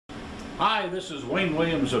Hi, this is Wayne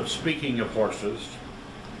Williams of Speaking of Horses,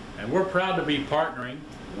 and we're proud to be partnering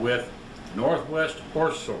with Northwest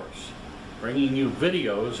Horse Source, bringing you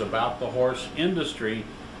videos about the horse industry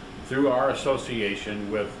through our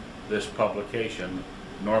association with this publication,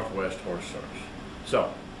 Northwest Horse Source.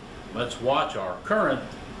 So, let's watch our current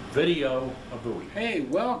video of the week. Hey,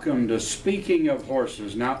 welcome to Speaking of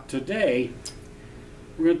Horses. Now today,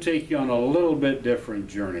 we're going to take you on a little bit different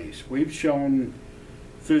journeys. We've shown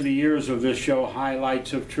through the years of this show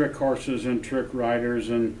highlights of trick horses and trick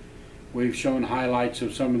riders, and we've shown highlights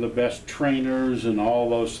of some of the best trainers and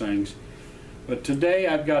all those things. But today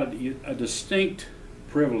I've got a distinct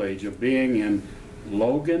privilege of being in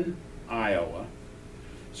Logan, Iowa.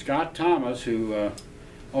 Scott Thomas, who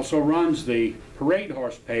also runs the Parade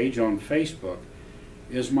Horse page on Facebook,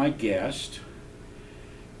 is my guest.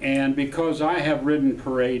 And because I have ridden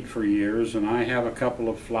Parade for years, and I have a couple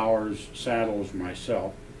of Flowers saddles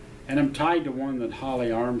myself, and I'm tied to one that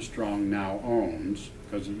Holly Armstrong now owns,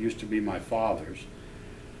 because it used to be my father's,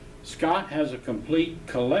 Scott has a complete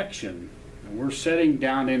collection. And we're sitting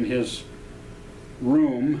down in his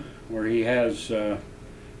room where he has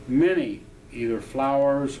many, either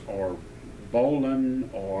Flowers or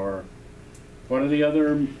Bolin or what are the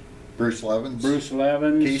other? Bruce Levens. Bruce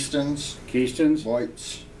Levens. Keystons.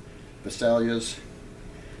 Voights. Vestalias.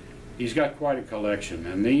 He's got quite a collection,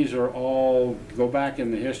 and these are all, go back in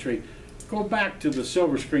the history, go back to the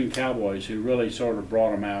Silver Screen Cowboys, who really sort of brought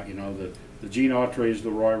them out, you know, the Gene Autry's, the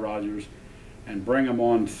Roy Rogers, and bring them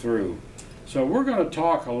on through. So we're going to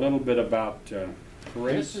talk a little bit about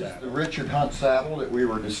Parade This saddle. is the Richard Hunt saddle that we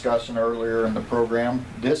were discussing earlier in the program.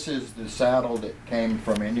 This is the saddle that came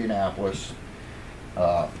from Indianapolis.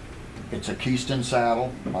 It's a Keyston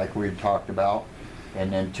saddle, like we had talked about,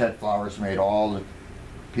 and then Ted Flowers made all the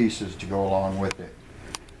pieces to go along with it.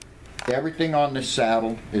 Everything on this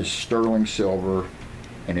saddle is sterling silver,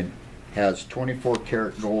 and it has 24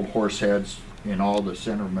 karat gold horse heads in all the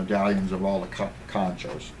center medallions of all the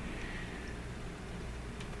conchos.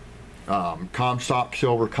 Comstock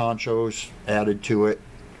silver conchos added to it,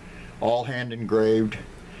 all hand engraved.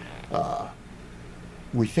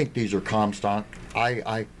 We think these are Comstock.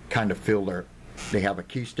 I kind of feel they have a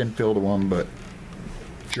Keyston feel to them, but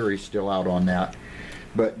jury's still out on that.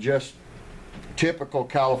 But just typical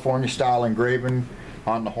California style engraving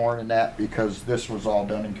on the horn and that, because this was all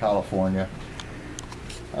done in California.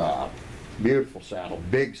 Beautiful saddle,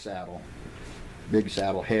 big saddle,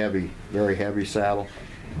 heavy, very heavy saddle,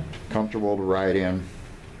 comfortable to ride in.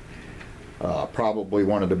 Probably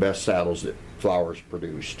one of the best saddles that Flowers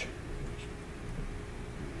produced.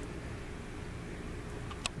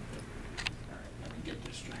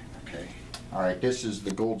 Alright, this is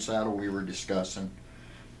the gold saddle we were discussing.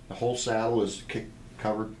 The whole saddle is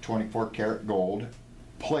covered 24 karat gold,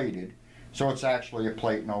 plated. So it's actually a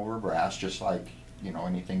plate and over brass, just like, you know,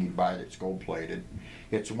 anything you buy that's gold plated.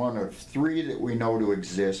 It's one of 3 that we know to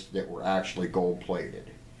exist that were actually gold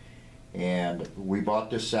plated. And we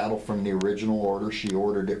bought this saddle from the original order. She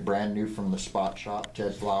ordered it brand new from the spot shop,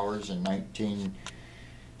 Ted Flowers, in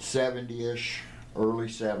 1970-ish, early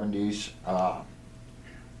 70s.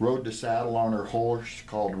 Rode the saddle on her horse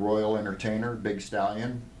called Royal Entertainer, big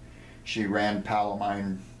stallion. She ran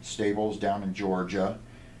Palomine stables down in Georgia.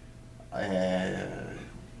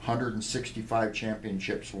 165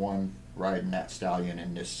 championships won riding that stallion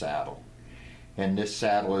in this saddle. And this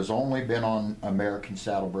saddle has only been on American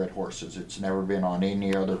saddlebred horses. It's never been on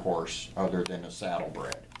any other horse other than a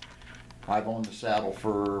saddlebred. I've owned the saddle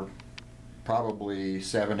for probably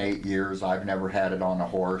 7-8 years. I've never had it on a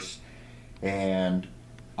horse, and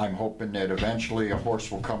I'm hoping that eventually a horse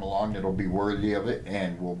will come along that'll be worthy of it,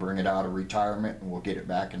 and we'll bring it out of retirement and we'll get it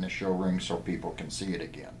back in the show ring so people can see it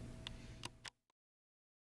again.